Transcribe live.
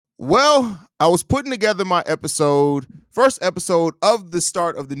Well, I was putting together my first episode of the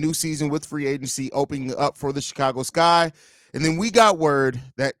start of the new season with free agency opening up for the Chicago Sky. And then we got word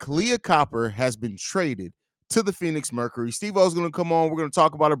that Kahleah Copper has been traded to the Phoenix Mercury. Steve O's going to come on. We're going to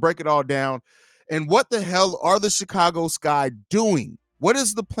talk about it, break it all down. And what the hell are the Chicago Sky doing? What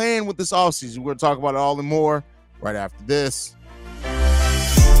is the plan with this offseason? We're going to talk about it all and more right after this.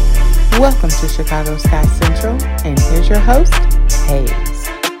 Welcome to Chicago Sky Central, and here's your host, Hayes.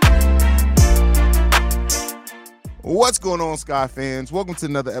 What's going on, Sky fans? Welcome to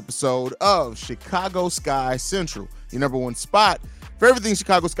another episode of Chicago Sky Central, your number one spot for everything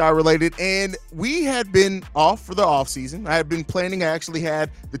Chicago Sky related. And we had been off for the off season. I had been planning. I actually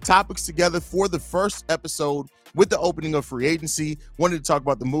had the topics together for the first episode with the opening of free agency. Wanted to talk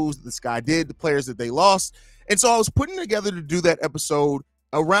about the moves that the Sky did, the players that they lost. And so I was putting together to do that episode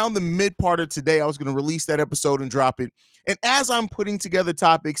around the mid part of today. I was going to release that episode and drop it. And as I'm putting together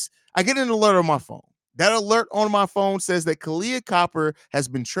topics, I get an alert on my phone. That alert on my phone says that Kahleah Copper has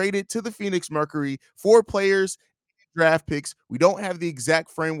been traded to the Phoenix Mercury for players, draft picks. We don't have the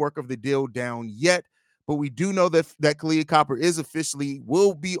exact framework of the deal down yet, but we do know that Kahleah Copper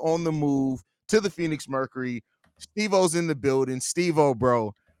will be on the move to the Phoenix Mercury. Steve-O's in the building. Steve-O,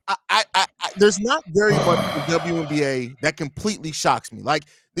 bro. There's not very much in the WNBA that completely shocks me. Like,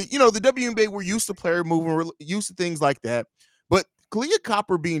 the WNBA, we're used to player moving, we're used to things like that. But Kahleah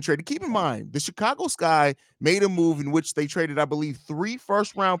Copper being traded, keep in mind, the Chicago Sky made a move in which they traded, I believe, 3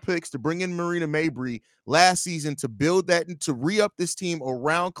 first-round picks to bring in Marina Mabry last season to build that and to re-up this team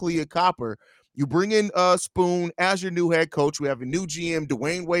around Kahleah Copper. You bring in Spoon as your new head coach. We have a new GM.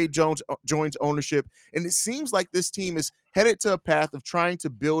 Dwayne Wade joins ownership. And it seems like this team is headed to a path of trying to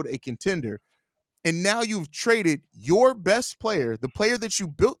build a contender. And now you've traded your best player, the player that you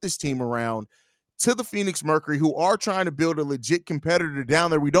built this team around, to the Phoenix Mercury, who are trying to build a legit competitor down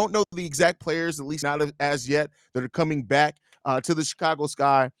there. We don't know the exact players, at least not as yet, that are coming back to the Chicago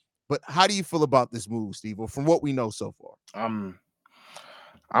Sky. But how do you feel about this move, Steve, from what we know so far? I'm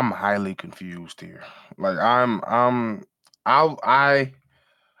highly confused here. Like I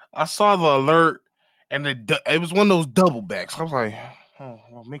saw the alert and it was one of those double backs. I was like, oh,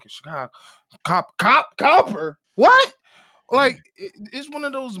 well, make it Chicago Copper. What? Like it's one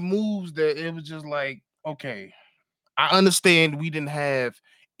of those moves that it was just like, okay, I understand we didn't have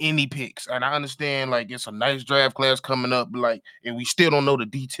any picks, and I understand like it's a nice draft class coming up, like, and we still don't know the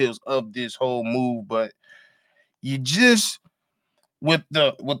details of this whole move, but you just with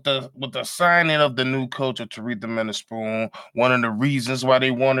the signing of the new coach of Teresa Spoon, one of the reasons why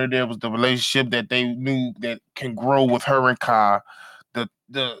they wanted it was the relationship that they knew that can grow with her and Kai.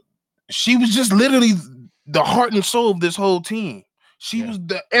 She was just literally the heart and soul of this whole team. She was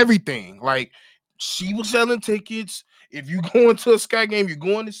the everything. Like, she was selling tickets. If you go into a Sky game, you're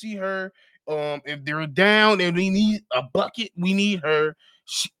going to see her. If they're down and we need a bucket, we need her.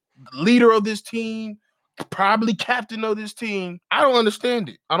 She, leader of this team, probably captain of this team. I don't understand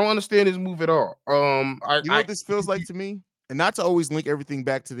it. I don't understand this move at all. What this feels like to me, and not to always link everything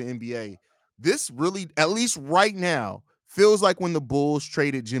back to the NBA. This really, at least right now, feels like when the Bulls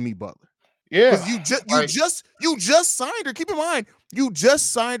traded Jimmy Butler. Yeah, because you just signed her. Keep in mind, you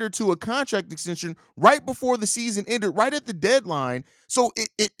just signed her to a contract extension right before the season ended, right at the deadline. So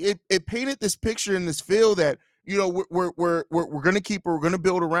it painted this picture in this feel that we're gonna keep her, we're gonna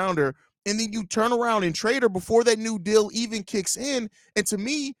build around her, and then you turn around and trade her before that new deal even kicks in. And to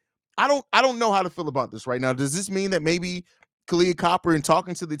me, I don't know how to feel about this right now. Does this mean that maybe Kahleah Copper, in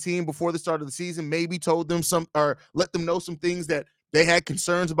talking to the team before the start of the season, maybe told them some or let them know some things that they had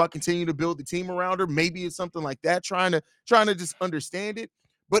concerns about continuing to build the team around her? Maybe it's something like that, trying to just understand it.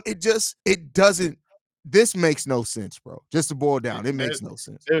 But it doesn't. This makes no sense, bro. Just to boil down, it makes no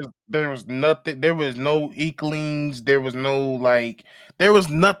sense. There was nothing. There was no inklings. There was nothing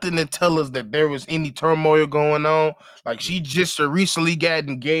to tell us that there was any turmoil going on. Like, she just recently got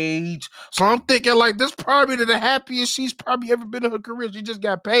engaged. So I'm thinking, like, this probably the happiest she's probably ever been in her career. She just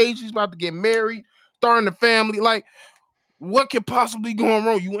got paid. She's about to get married, starting a family. Like, what could possibly go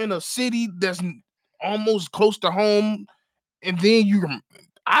wrong? You in a city that's almost close to home, and then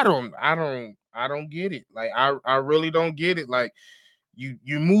I don't get it. Like, I really don't get it. Like, you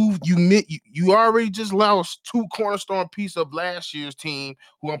already just lost 2 cornerstone piece of last year's team,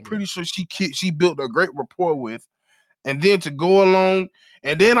 who I'm pretty sure she built a great rapport with, and then to go along,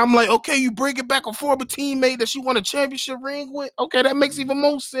 and then I'm like, okay, you bring it back a former teammate that she won a championship ring with. Okay, that makes even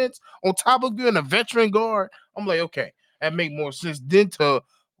more sense. On top of being a veteran guard, I'm like, okay, that make more sense than to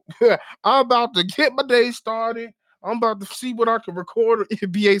I'm about to get my day started. I'm about to see what I can record on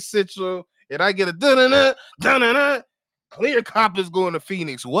NBA Central, and I get a da-da-da, da-da-da. Kahleah Copper is going to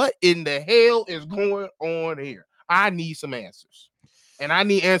Phoenix. What in the hell is going on here? I need some answers, and I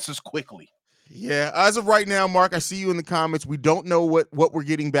need answers quickly. Yeah, as of right now, Mark, I see you in the comments. We don't know what we're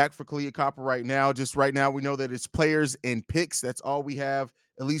getting back for Kahleah Copper right now. Just right now, we know that it's players and picks. That's all we have.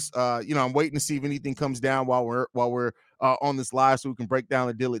 At least, I'm waiting to see if anything comes down while we're on this live, so we can break down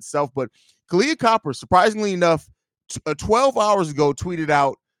the deal itself. But Kahleah Copper, surprisingly enough, 12 hours ago, tweeted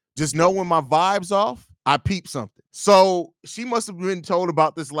out, "Just know when my vibe's off, I peep something." So she must have been told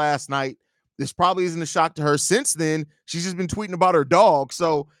about this last night. This probably isn't a shock to her. Since then, she's just been tweeting about her dog.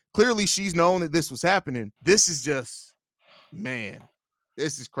 So clearly she's known that this was happening. This is just, man,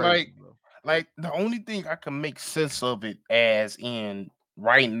 this is crazy, Like, bro. like the only thing I can make sense of it as in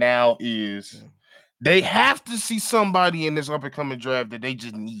right now is Yeah. they have to see somebody in this up and coming draft that they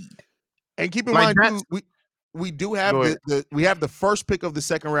just need. And keep in Like mind that's too, we do have go ahead. we have the first pick of the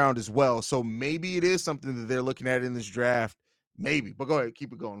second round as well. So maybe it is something that they're looking at in this draft. Maybe, but go ahead,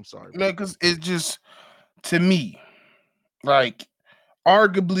 keep it going. I'm sorry, bro. Man, because it's just to me, like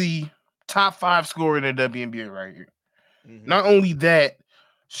arguably top 5 scorer in the WNBA right here. Mm-hmm. Not only that,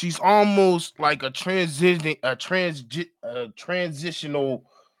 she's almost like a transitional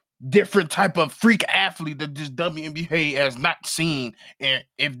different type of freak athlete that this WNBA has not seen, and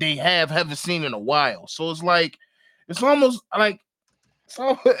if they haven't seen in a while. So it's almost like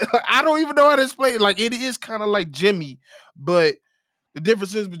so I don't even know how to explain it. Like it is kind of like Jimmy, but the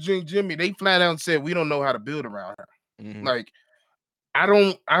difference is between Jimmy, they flat out said we don't know how to build around her. Mm-hmm. Like I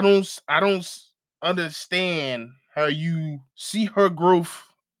don't understand how you see her growth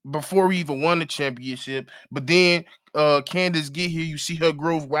before we even won the championship, but then Candace get here, you see her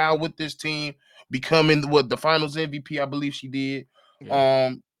growth while with this team, becoming what the finals MVP, I believe she did. Yeah.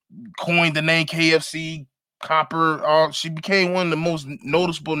 Um Coined the name KFC Copper. She became one of the most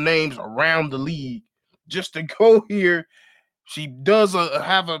noticeable names around the league. Just to go here, she does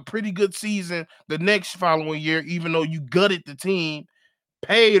have a pretty good season the next following year, even though you gutted the team,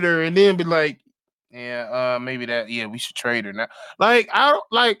 paid her, and then be like, yeah, maybe that, yeah, we should trade her now. Like, I don't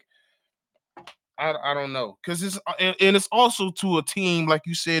like, I don't know, because and it's also to a team like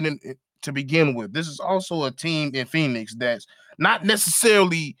you said to begin with. This is also a team in Phoenix that's not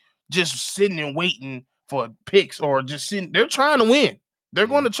necessarily just sitting and waiting for picks or just sitting. They're trying to win. They're Yeah.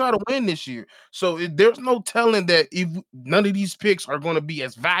 going to try to win this year. So there's no telling that if none of these picks are going to be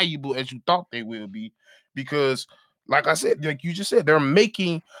as valuable as you thought they will be, because, like I said, like you just said, they're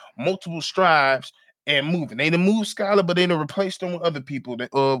making multiple strides and moving. They didn't move Skylar, but they didn't replace them with other people.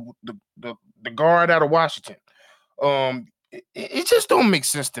 The guard out of Washington. It just don't make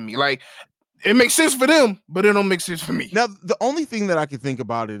sense to me. Like it makes sense for them, but it don't make sense for me. Now, the only thing that I can think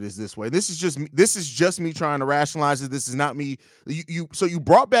about it is this way. This is just me trying to rationalize it. This is not me. So you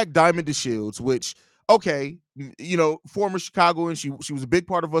brought back Diamond DeShields, which okay, former Chicago, and she was a big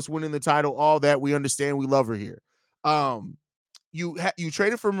part of us winning the title. All that we understand, we love her here. You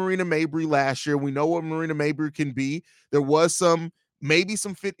traded for Marina Mabrey last year. We know what Marina Mabrey can be. There was maybe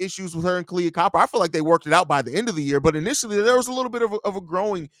some fit issues with her and Kahleah Copper. I feel like they worked it out by the end of the year, but initially there was a little bit of a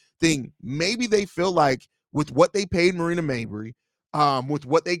growing thing. Maybe they feel like with what they paid Marina Mabrey, with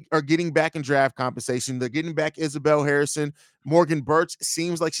what they are getting back in draft compensation, they're getting back Isabel Harrison. Morgan Birch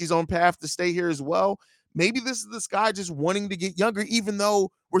seems like she's on path to stay here as well. Maybe this is this guy just wanting to get younger, even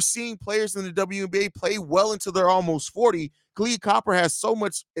though we're seeing players in the WNBA play well until they're almost 40. Kahleah Copper has so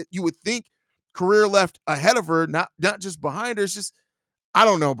much, you would think, career left ahead of her, not just behind her. It's just, I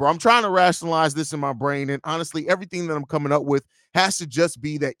don't know, bro. I'm trying to rationalize this in my brain. And honestly, everything that I'm coming up with has to just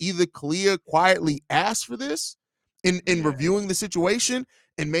be that either Kahleah quietly asked for this in reviewing the situation,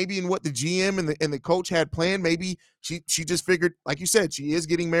 and maybe in what the GM and the coach had planned. Maybe she just figured, like you said, she is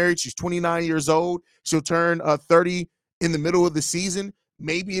getting married. She's 29 years old. She'll turn 30 in the middle of the season.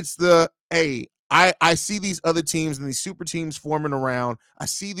 Maybe it's hey, I see these other teams and these super teams forming around. I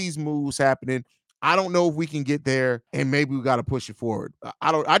see these moves happening. I don't know if we can get there, and maybe we got to push it forward.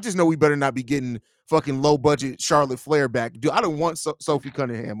 I just know we better not be getting fucking low budget Charlotte Flair back. Dude, I don't want Sophie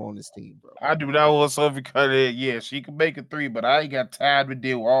Cunningham on this team, bro. I do not want Sophie Cunningham. Yeah, she can make a 3, but I ain't got time to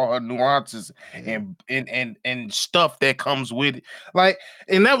deal with all her nuances and stuff that comes with it. Like,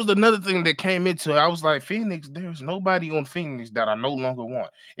 and that was another thing that came into it. I was like, Phoenix, there's nobody on Phoenix that I no longer want.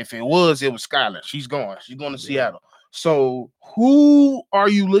 If it was Skylar. She's gone. She's going to Seattle. So who are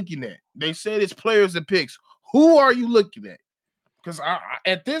you looking at? They said it's players and picks. Who are you looking at? Because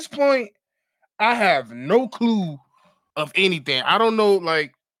at this point, I have no clue of anything. I don't know.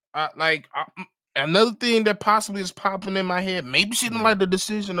 Another thing that possibly is popping in my head. Maybe she don't like the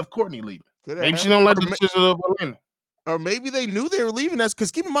decision of Courtney leaving. Maybe she don't like the decision of Atlanta. Or maybe they knew they were leaving us,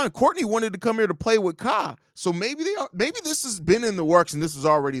 because keep in mind, Courtney wanted to come here to play with Ka. So maybe maybe this has been in the works and this was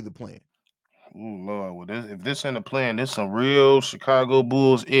already the plan. Oh Lord, well, if this ain't a plan, this some real Chicago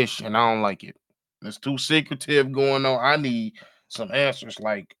Bulls ish, and I don't like it. It's too secretive going on. I need some answers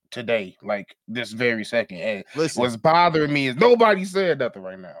like today, like this very second. And Listen, what's bothering me is nobody said nothing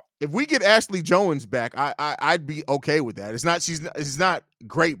right now. if we get Ashley Jones back, I'd be okay with that. It's not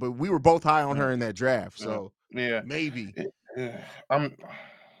great, but we were both high on her in that draft, so Yeah, maybe. I'm.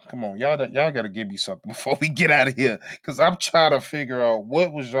 Come on, y'all got to give me something before we get out of here, because I'm trying to figure out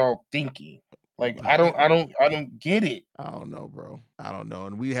what was y'all thinking. Like I don't get it. I don't know, bro. I don't know,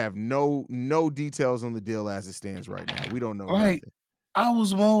 and we have no details on the deal as it stands right now. We don't know Like nothing. I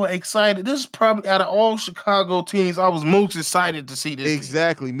was more excited. This is probably out of all Chicago teams, I was most excited to see this.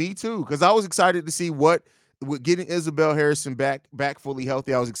 Exactly, me too. Because I was excited to see what with getting Isabel Harrison back fully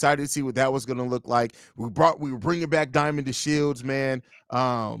healthy. I was excited to see what that was going to look like. We were bringing back Diamond to Shields, man.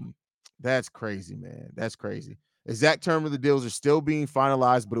 That's crazy, man. That's crazy. Exact term of the deals are still being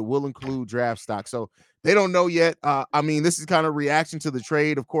finalized, but it will include draft stock. So they don't know yet. I mean, this is kind of reaction to the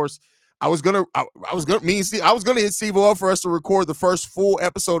trade. Of course, I was gonna hit Steve up for us to record the first full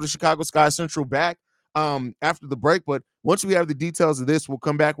episode of Chicago Sky Central back after the break. But once we have the details of this, we'll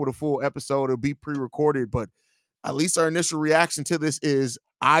come back with a full episode. It'll be pre-recorded, but at least our initial reaction to this is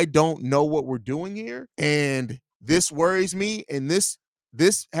I don't know what we're doing here, and this worries me. And this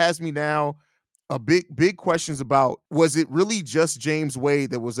has me now a big questions about, was it really just James Wade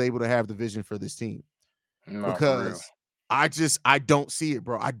that was able to have the vision for this team? No, for real. Because I don't see it,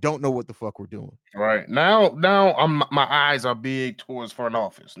 bro. I don't know what the fuck we're doing. Right now, my eyes are big towards front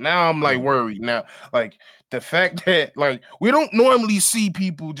office. Now I'm like worried. Now, like the fact that like we don't normally see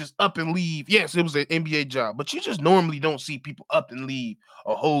people just up and leave. Yes, it was an NBA job, but you just normally don't see people up and leave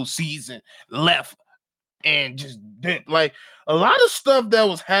a whole season left and just did. Like a lot of stuff that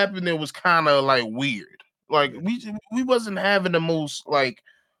was happening was kind of like weird. Like we wasn't having the most like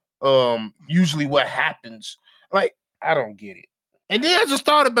usually what happens. Like I don't get it. And then I just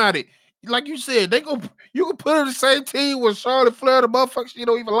thought about it. Like you said, you can put her in the same team with Charlotte Flair, the motherfuckers you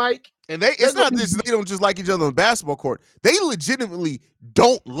don't even like. And it's not this, they don't just like each other on the basketball court. They legitimately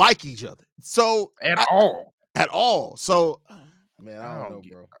don't like each other. So At all. So man, I don't know,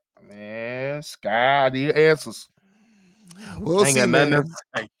 bro. Man, Sky, the answers. We'll see, man.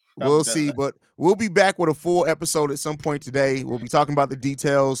 We'll see, but we'll be back with a full episode at some point today. We'll be talking about the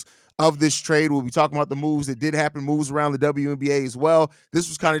details of this trade. We'll be talking about the moves that did happen, moves around the WNBA as well. This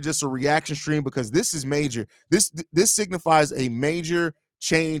was kind of just a reaction stream because this is major. This signifies a major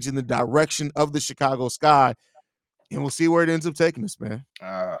change in the direction of the Chicago Sky, and we'll see where it ends up taking us, man.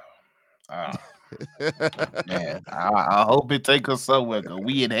 Man, I hope it takes us somewhere, because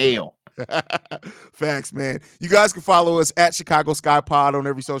we in hell. Facts, man. You guys can follow us at Chicago Sky Pod on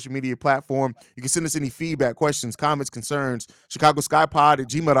every social media platform. You can send us any feedback, questions, comments, concerns,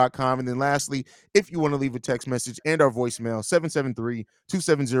 ChicagoSkyPod@gmail.com. And then lastly, if you want to leave a text message and our voicemail,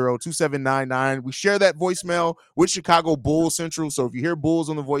 773-270-2799. We share that voicemail with Chicago Bulls Central. So if you hear Bulls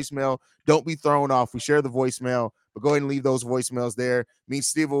on the voicemail, don't be thrown off. We share the voicemail, but go ahead and leave those voicemails there. Me and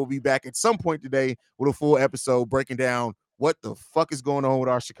Steve will be back at some point today with a full episode breaking down what the fuck is going on with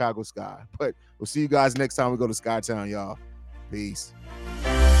our Chicago Sky. But we'll see you guys next time we go to Skytown, y'all. Peace.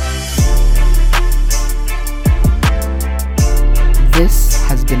 This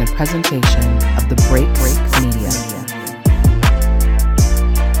has been a presentation of the Break Media.